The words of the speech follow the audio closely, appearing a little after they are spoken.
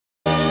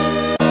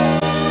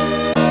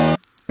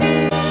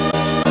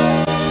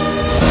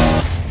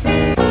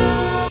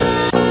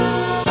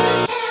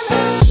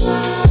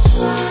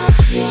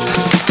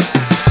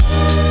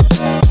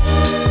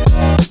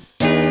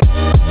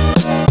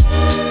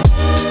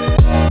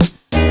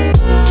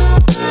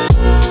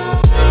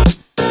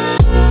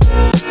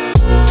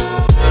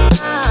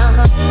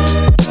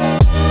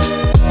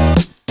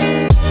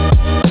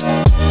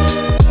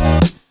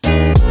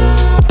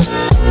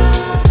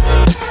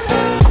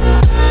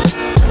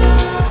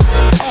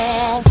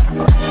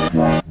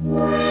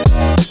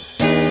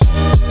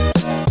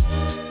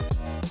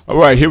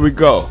right, here we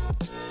go.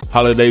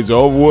 Holidays are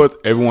over with.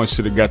 Everyone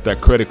should have got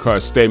that credit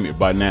card statement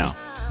by now.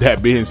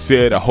 That being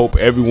said, I hope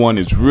everyone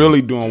is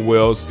really doing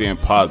well, staying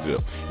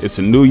positive. It's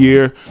a new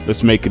year.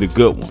 Let's make it a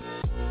good one.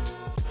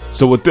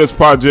 So with this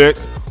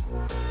project,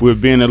 we're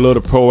being a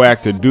little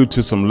proactive due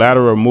to some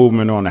lateral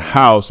movement on the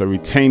house. A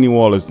retaining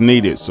wall is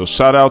needed. So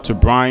shout out to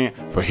Brian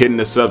for hitting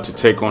us up to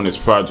take on this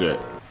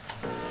project.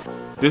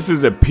 This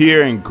is a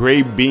pier and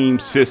gray beam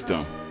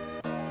system.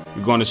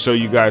 We're going to show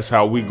you guys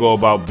how we go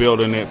about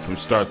building it from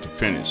start to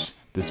finish.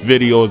 This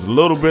video is a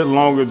little bit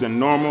longer than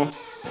normal.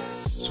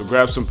 So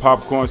grab some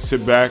popcorn,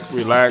 sit back,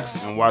 relax,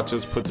 and watch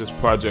us put this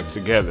project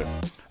together.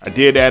 I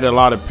did add a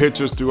lot of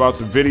pictures throughout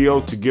the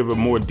video to give a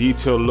more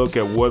detailed look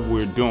at what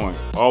we're doing.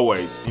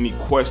 Always, any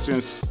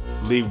questions,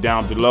 leave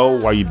down below.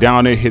 While you're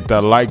down there, hit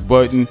that like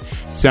button.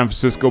 San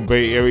Francisco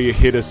Bay Area,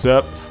 hit us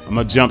up. I'm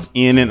gonna jump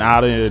in and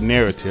out of the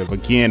narrative.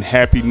 Again,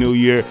 Happy New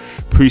Year.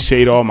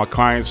 Appreciate all my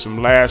clients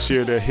from last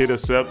year that hit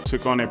us up,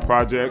 took on their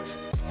projects.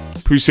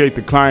 Appreciate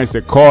the clients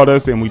that called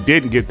us and we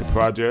didn't get the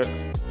project.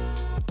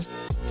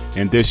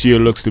 And this year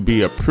looks to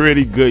be a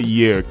pretty good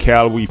year.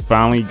 Cal, we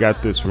finally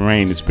got this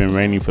rain. It's been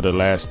raining for the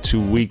last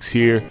 2 weeks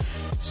here.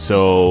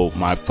 So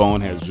my phone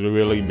has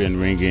really been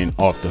ringing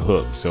off the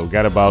hook. So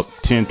got about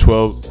 10,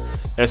 12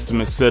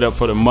 estimates set up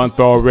for the month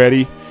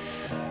already.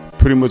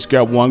 Pretty much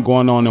got one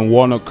going on in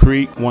Walnut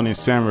Creek, one in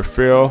San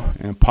Rafael,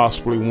 and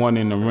possibly one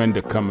in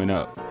Narenda coming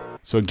up.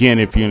 So again,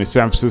 if you're in the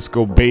San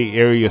Francisco Bay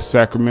Area,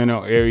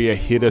 Sacramento area,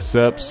 hit us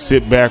up,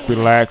 sit back,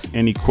 relax.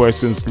 Any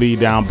questions, leave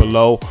down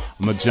below.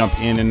 I'm gonna jump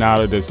in and out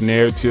of this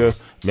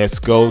narrative. Let's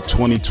go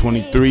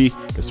 2023.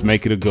 Let's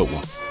make it a good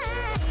one.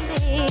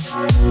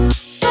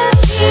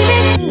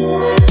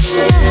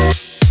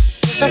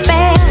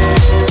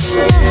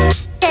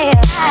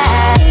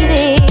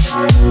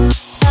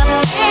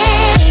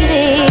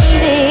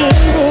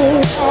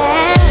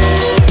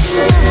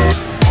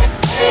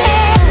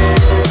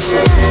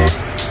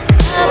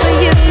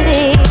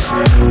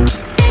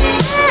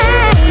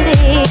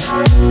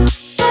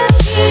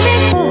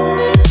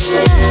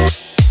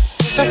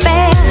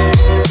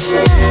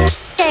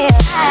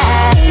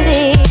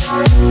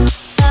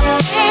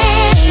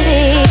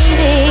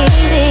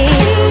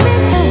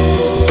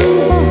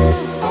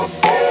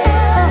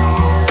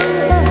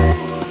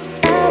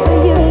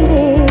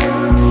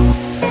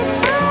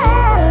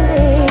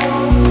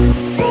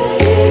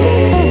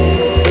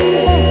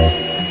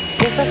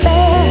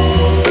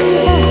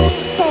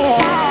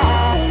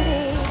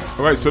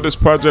 Alright, so this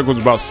project was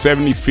about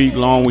 70 feet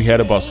long. We had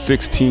about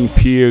 16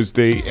 piers.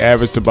 They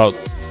averaged about,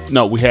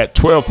 no, we had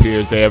 12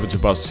 piers. They averaged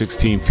about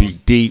 16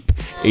 feet deep,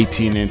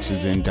 18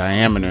 inches in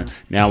diameter.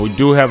 Now, we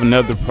do have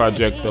another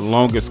project, the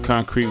longest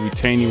concrete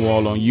retaining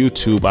wall on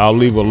YouTube. I'll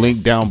leave a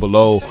link down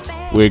below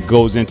where it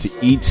goes into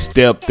each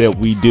step that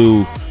we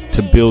do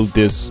to build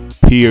this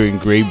pier and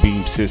gray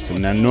beam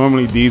system. Now,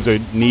 normally these are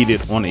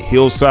needed on a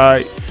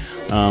hillside.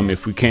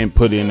 If we can't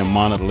put in a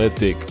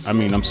monolithic,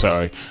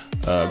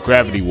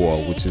 gravity wall,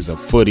 which is a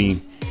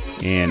footing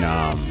and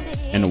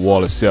the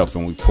wall itself,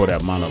 and we pour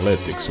that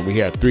monolithic. So we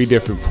had 3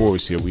 different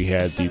pours here. We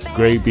had the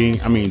gray beam,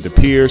 the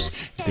piers,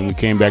 then we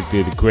came back,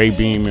 did the gray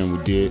beam, and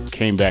we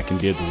came back and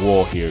did the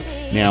wall here.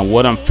 Now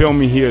what I'm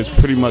filming here is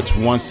pretty much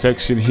one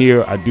section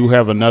here. I do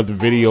have another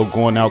video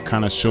going out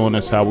kind of showing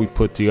us how we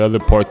put the other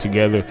part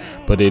together,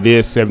 but it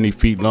is 70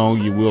 feet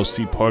long. You will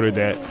see part of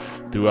that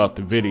throughout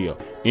the video.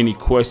 Any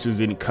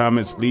questions, any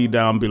comments, leave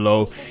down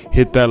below.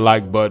 Hit that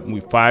like button. We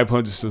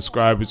 500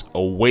 subscribers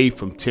away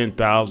from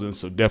 10,000,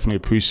 so definitely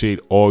appreciate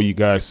all you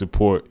guys'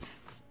 support.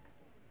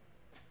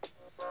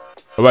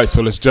 All right,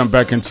 so let's jump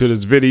back into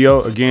this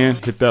video. Again,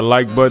 hit that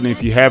like button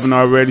if you haven't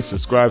already.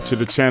 Subscribe to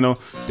the channel.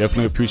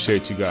 Definitely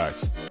appreciate you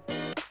guys.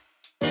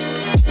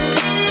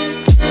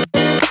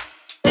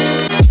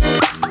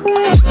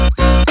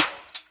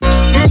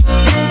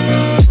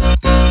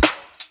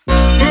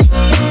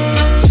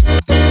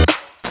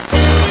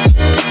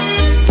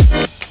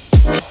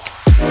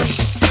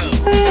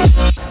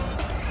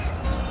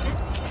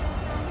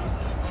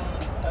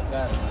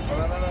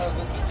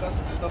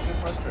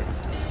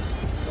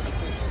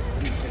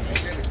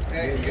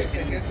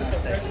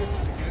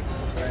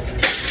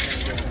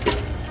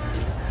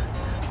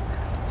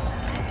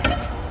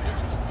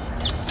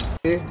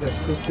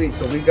 That's 2 feet,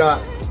 so we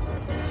got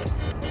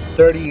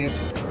 30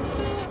 inches,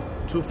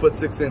 2 foot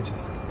 6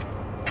 inches.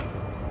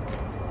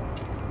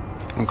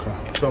 Okay.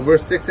 So we're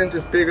 6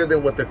 inches bigger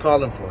than what they're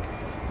calling for,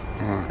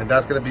 and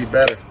that's gonna be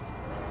better.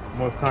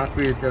 More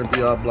concrete is gonna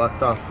be all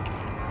blocked off.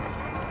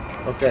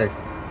 Okay,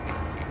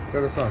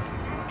 cut us off.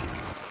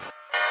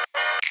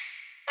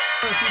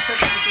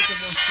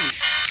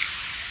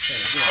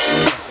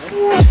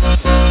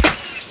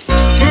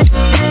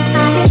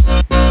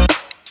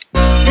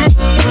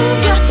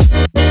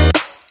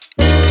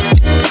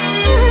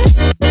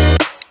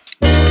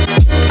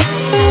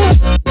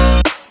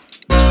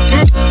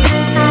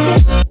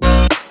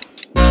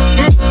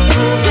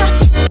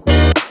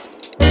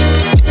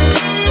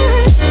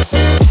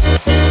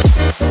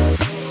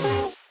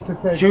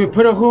 Should we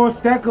put a whole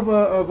stack of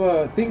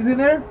things in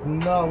there?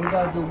 No, we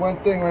gotta do one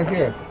thing right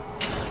here.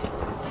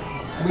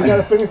 We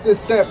gotta finish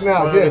this step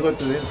now. We're gonna go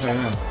to the incline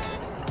now.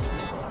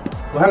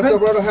 What happened? The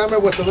rotor hammer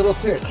with the little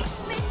tick.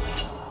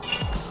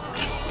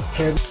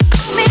 Okay.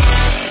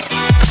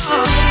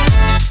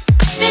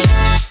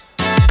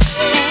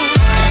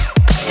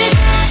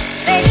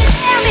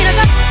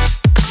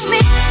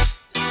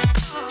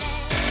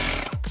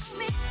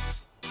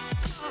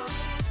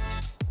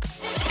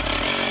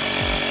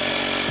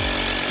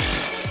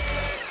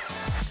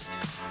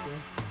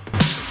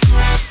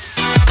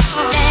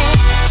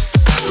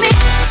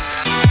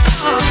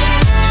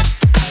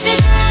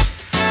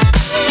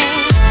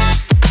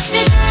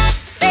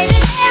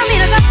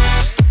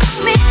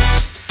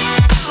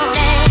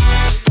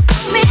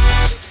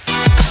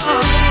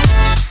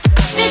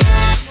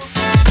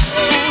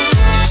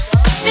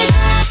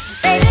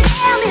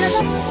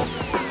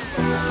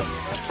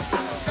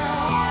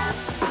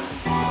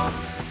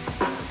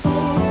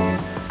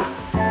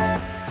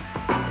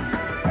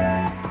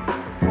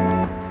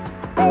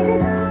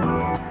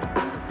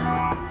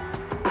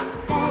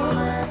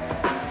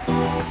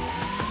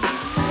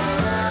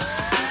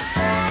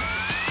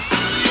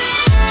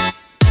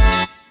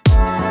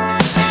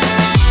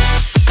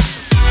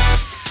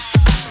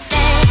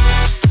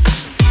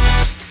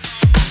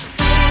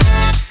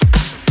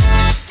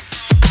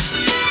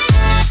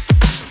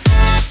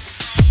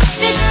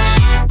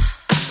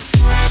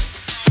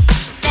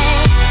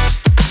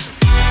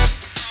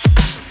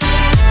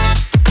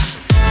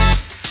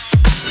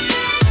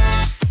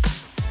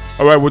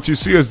 All right, what you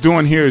see us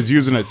doing here is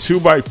using a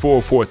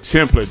 2x4 for a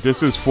template.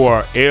 This is for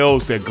our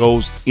L's that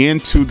goes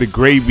into the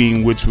gray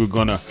beam, which we're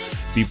gonna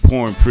be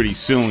pouring pretty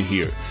soon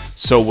here.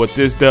 So what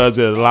this does,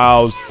 it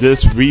allows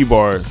this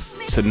rebar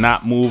to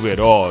not move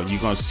at all.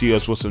 You're gonna see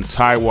us with some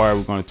tie wire.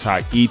 We're gonna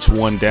tie each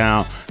one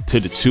down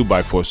to the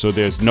 2x4, so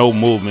there's no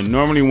movement.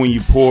 Normally when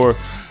you pour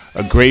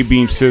a gray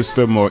beam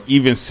system or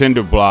even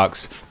cinder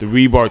blocks, the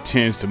rebar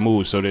tends to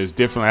move. So there's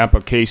different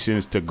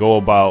applications to go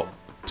about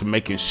to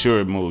making sure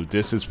it moves.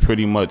 This is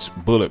pretty much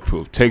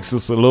bulletproof. Takes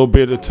us a little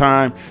bit of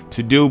time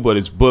to do, but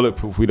it's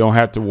bulletproof. We don't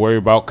have to worry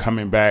about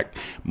coming back,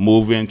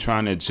 moving,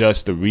 trying to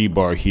adjust the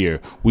rebar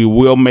here. We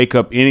will make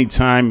up any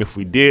time if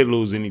we did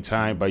lose any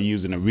time by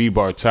using a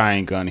rebar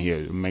tying gun here.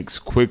 It makes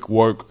quick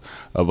work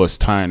of us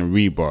tying a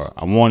rebar.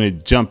 I want to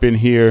jump in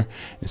here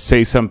and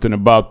say something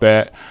about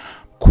that.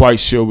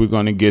 Quite sure we're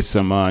going to get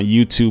some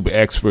YouTube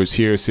experts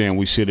here saying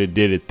we should have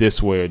did it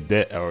this way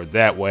or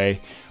that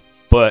way.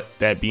 But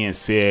that being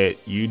said,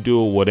 you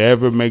do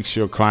whatever makes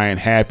your client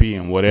happy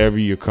and whatever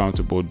you're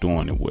comfortable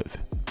doing it with.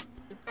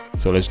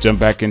 So let's jump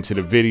back into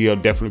the video.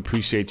 Definitely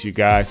appreciate you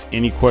guys.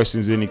 Any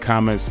questions, any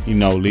comments, you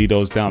know, leave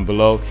those down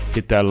below.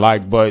 Hit that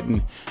like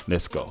button.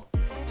 Let's go.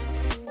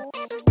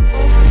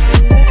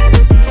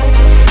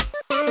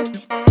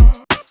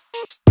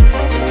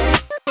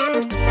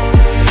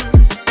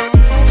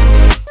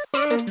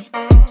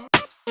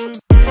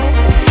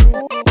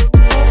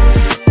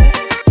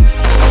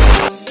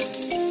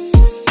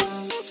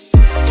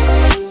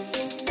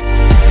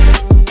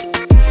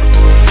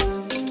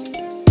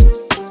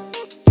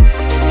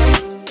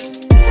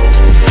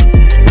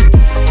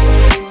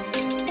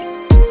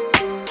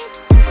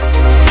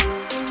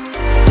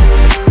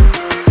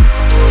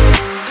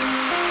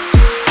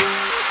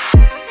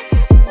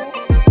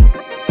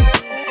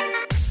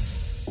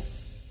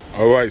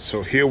 All right,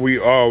 so here we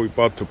are. We're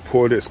about to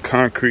pour this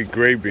concrete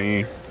gray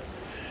beam.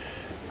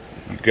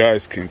 You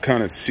guys can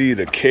kind of see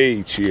the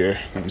cage here.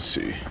 Let me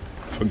see.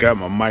 Forgot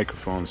my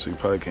microphone, so you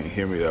probably can't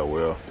hear me that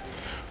well.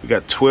 We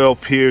got 12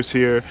 piers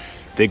here.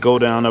 They go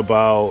down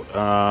about,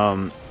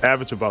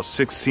 average about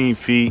 16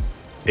 feet,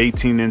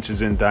 18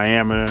 inches in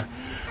diameter.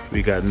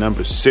 We got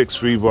number 6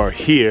 rebar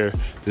here.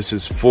 This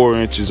is 4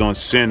 inches on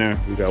center.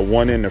 We got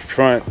one in the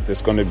front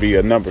that's going to be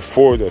a number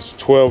 4 that's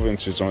 12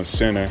 inches on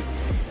center.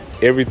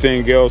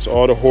 Everything else,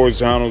 all the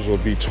horizontals will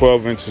be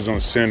 12 inches on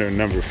center,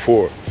 number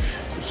 4.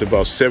 It's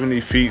about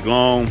 70 feet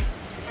long,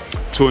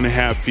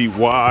 2.5 feet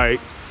wide,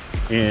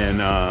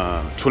 and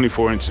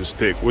 24 inches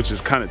thick, which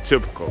is kind of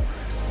typical.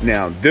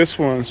 Now, this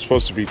one's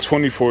supposed to be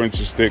 24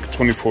 inches thick,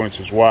 24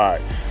 inches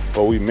wide,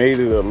 but we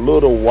made it a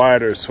little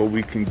wider so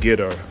we can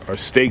get our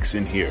stakes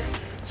in here.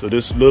 So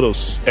this little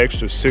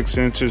extra 6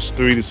 inches,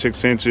 3 to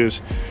 6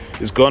 inches,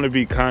 is going to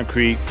be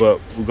concrete,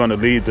 but we're going to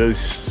leave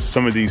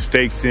some of these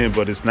stakes in,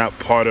 but it's not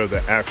part of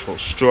the actual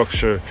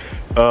structure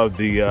of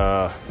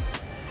the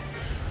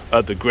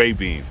gray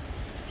beam.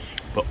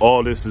 But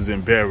all this is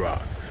in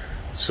bedrock.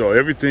 So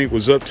everything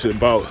was up to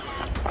about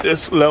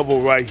this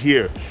level right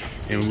here.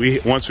 And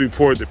once we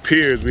poured the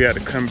piers, we had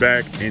to come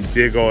back and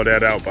dig all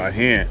that out by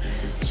hand.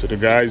 So the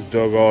guys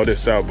dug all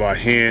this out by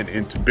hand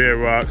into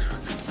bedrock.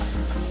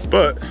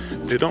 But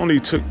it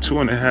only took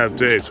 2.5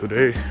 days, so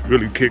they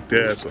really kicked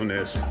ass on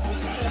this.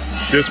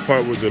 This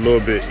part was a little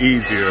bit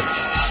easier.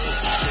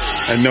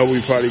 I know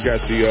we probably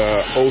got the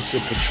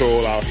OSHA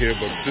patrol out here,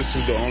 but this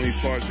is the only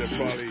part that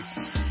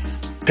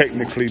probably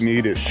technically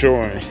needed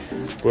shoring.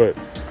 But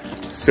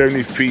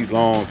 70 feet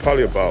long,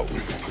 probably about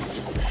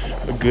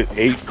a good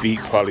 8 feet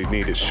probably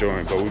needed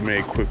shoring, but we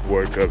made quick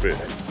work of it.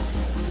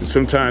 And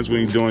sometimes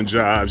when you're doing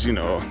jobs, you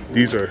know,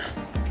 these are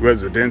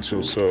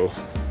residential, so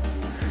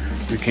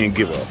we can't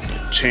give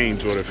a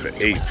change order for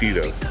 8 feet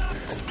of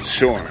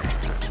shoring.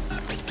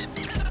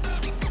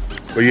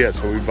 But yeah,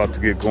 so we're about to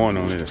get going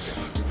on this.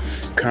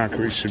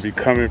 Concrete should be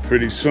coming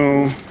pretty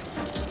soon.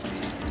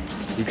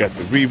 We got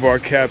the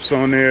rebar caps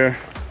on there.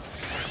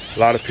 A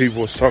lot of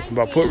people was talking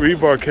about put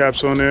rebar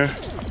caps on there.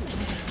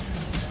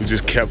 We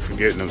just kept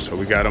forgetting them, so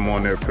we got them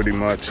on there pretty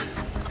much.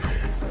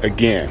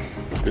 Again,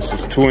 this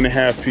is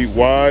 2.5 feet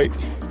wide,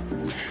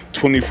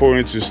 24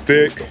 inches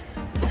thick.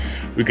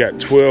 We got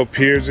 12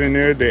 piers in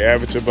there. They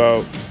average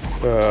about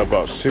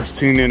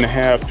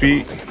 16.5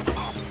 feet,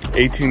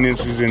 18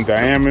 inches in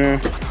diameter.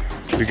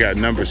 We got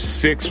number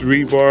 6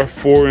 rebar,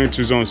 4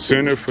 inches on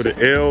center for the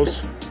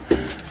L's.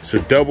 It's a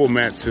double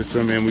mat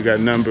system, and we got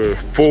number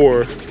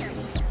 4,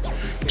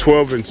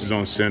 12 inches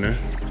on center.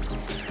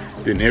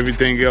 Then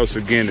everything else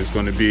again is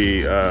going to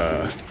be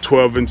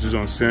 12 inches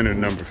on center,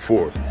 number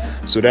 4.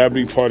 So that'll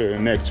be part of the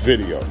next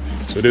video.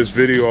 So this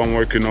video I'm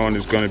working on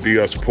is going to be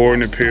us pouring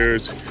the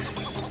piers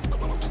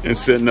and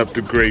setting up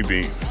the gray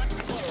beam.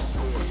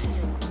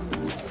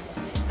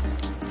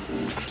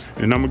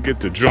 And I'm gonna get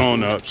the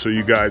drone up so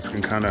you guys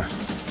can kind of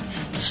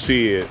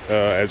see it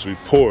as we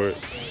pour it.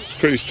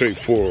 Pretty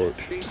straightforward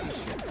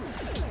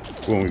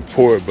when we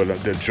pour it, but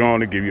the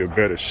drone will give you a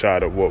better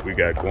shot of what we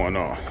got going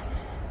on.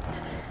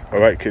 All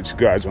right, catch you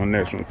guys on the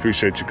next one.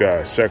 Appreciate you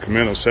guys.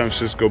 Sacramento, San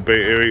Francisco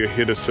Bay Area,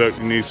 hit us up.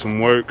 You need some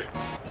work.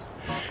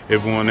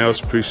 Everyone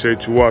else,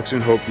 appreciate you watching.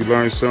 Hope you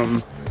learned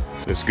something.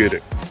 Let's get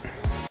it.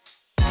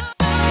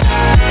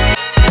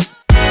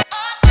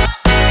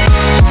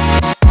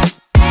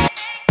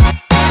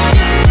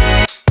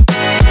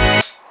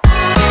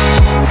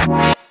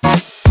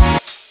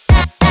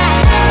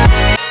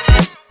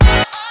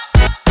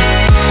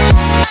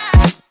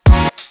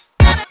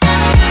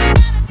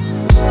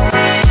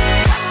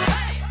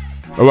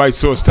 All right,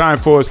 so it's time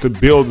for us to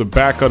build the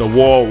back of the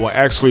wall, well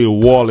actually the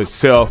wall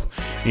itself,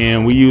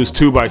 and we use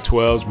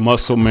 2x12s,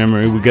 muscle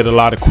memory. We get a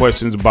lot of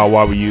questions about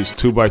why we use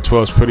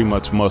 2x12s, pretty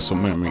much muscle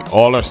memory.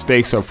 All our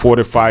stakes are 4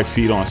 to 5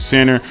 feet on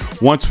center.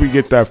 Once we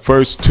get that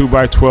first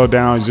 2x12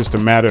 down, it's just a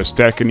matter of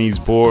stacking these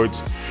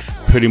boards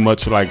pretty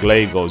much like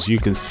Legos. You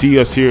can see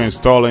us here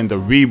installing the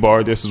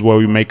rebar. This is where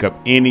we make up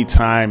any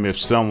time if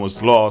some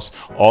was lost.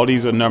 All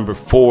these are number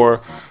 4,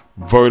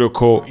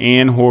 vertical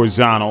and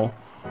horizontal,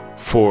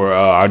 for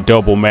our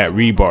double mat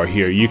rebar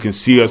here. You can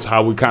see us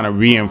how we kind of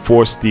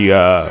reinforce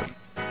the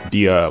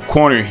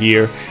corner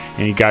here,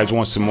 and you guys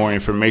want some more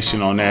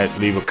information on that,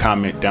 leave a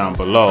comment down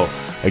below.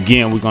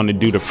 Again, we're going to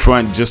do the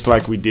front just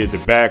like we did the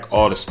back.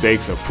 All the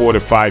stakes are 4 to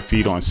 5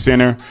 feet on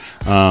center.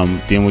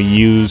 Then we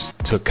use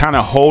to kind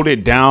of hold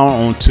it down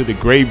onto the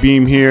gray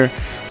beam here.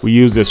 We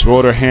use this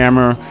rotor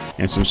hammer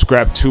and some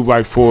scrap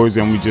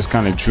 2x4s, and we just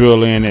kind of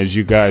drill in, as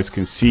you guys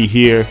can see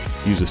here.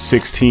 Use a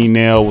 16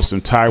 nail with some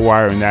tie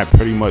wire, and that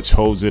pretty much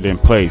holds it in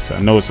place. I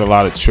know it's a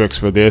lot of tricks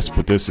for this,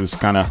 but this is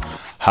kind of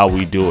how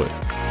we do it.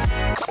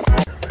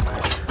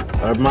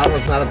 Our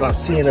motto's not about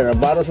seeing it. Our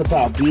motto's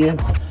about doing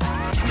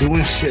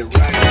shit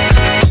right.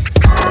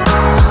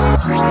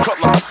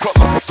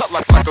 Cut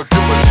like a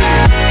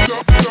guillotine.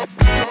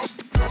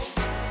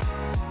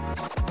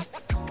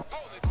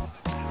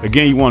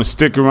 Again, you want to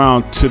stick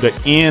around to the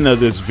end of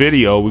this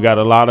video. We got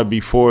a lot of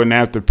before and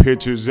after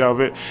pictures of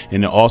it,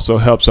 and it also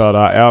helps out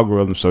our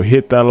algorithm. So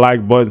hit that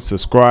like button,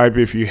 subscribe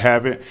if you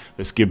haven't.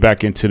 Let's get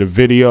back into the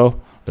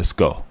video. Let's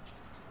go.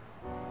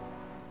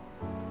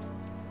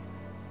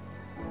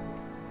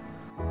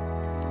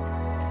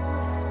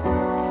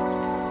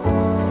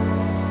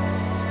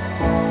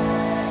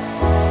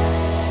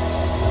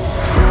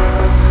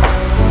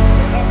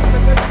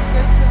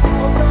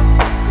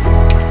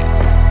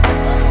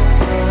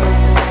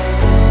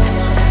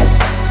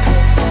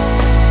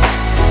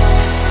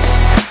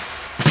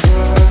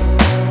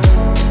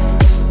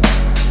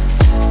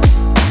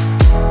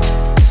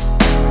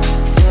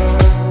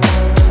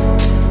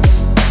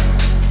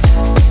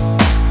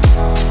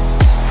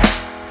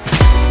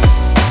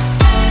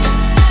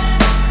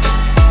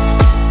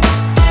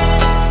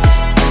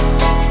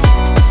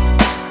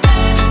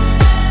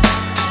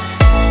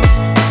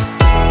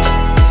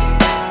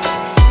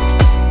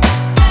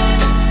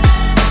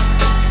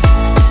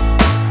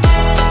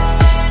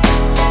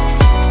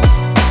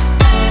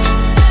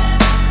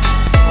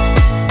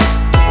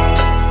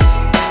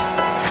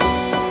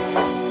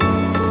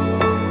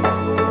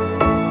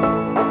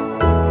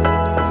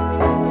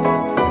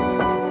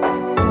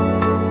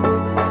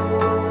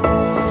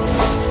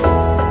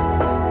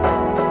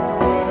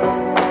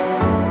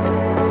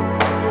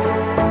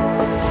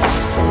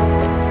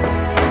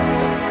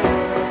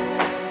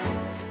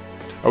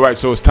 All right,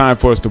 so it's time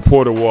for us to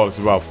pour the wall. It's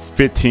about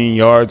 15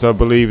 yards, I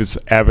believe. Its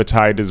average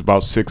height is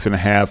about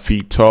 6.5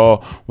 feet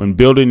tall. When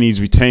building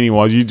these retaining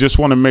walls, you just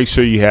want to make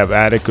sure you have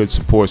adequate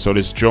support. So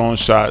this drone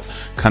shot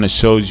kind of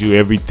shows you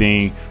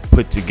everything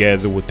put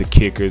together with the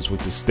kickers,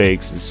 with the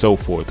stakes, and so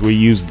forth. We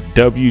use the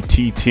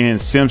WT10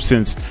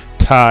 Simpsons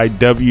tie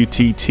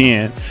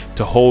WT10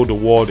 to hold the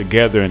wall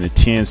together, and the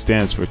 10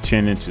 stands for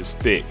 10 inches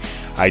thick.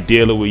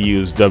 Ideally we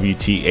use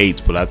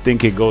WT8s, but I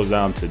think it goes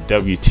down to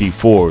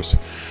WT4s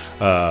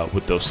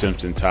with those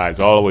Simpson ties,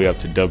 all the way up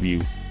to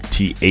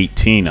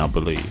WT18, I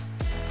believe.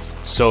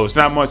 So it's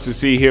not much to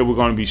see here. We're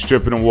going to be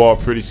stripping the wall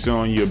pretty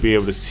soon. You'll be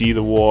able to see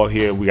the wall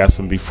here. We got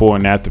some before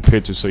and after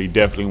pictures, so you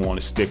definitely want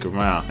to stick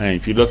around. And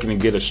if you're looking to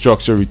get a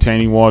structural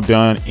retaining wall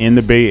done in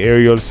the Bay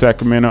Area or the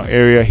Sacramento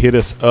area, hit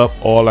us up.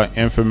 All our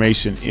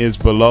information is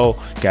below.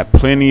 Got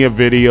plenty of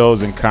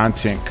videos and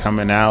content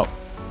coming out.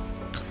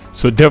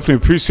 So definitely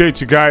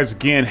appreciate you guys.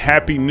 Again,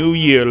 Happy New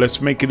Year.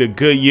 Let's make it a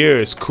good year.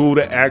 It's cool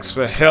to ask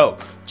for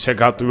help. Check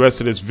out the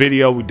rest of this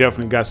video. We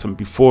definitely got some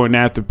before and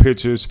after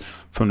pictures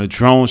from the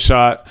drone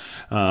shot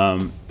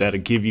that'll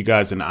give you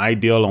guys an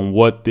idea on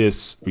what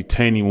this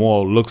retaining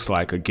wall looks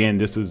like. Again,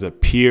 this is a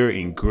pier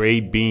and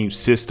grade beam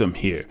system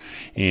here,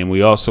 and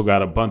we also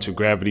got a bunch of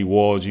gravity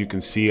walls. You can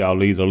see, I'll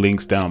leave the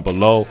links down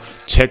below.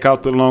 Check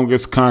out the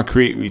longest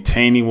concrete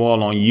retaining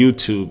wall on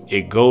YouTube.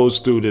 It goes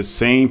through the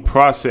same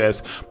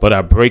process, but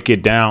I break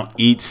it down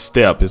each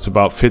step. It's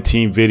about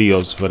 15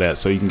 videos for that,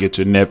 so you can get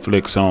your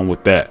Netflix on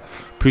with that.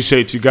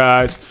 Appreciate you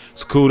guys.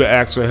 It's cool to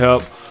ask for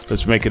help.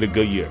 Let's make it a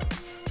good year.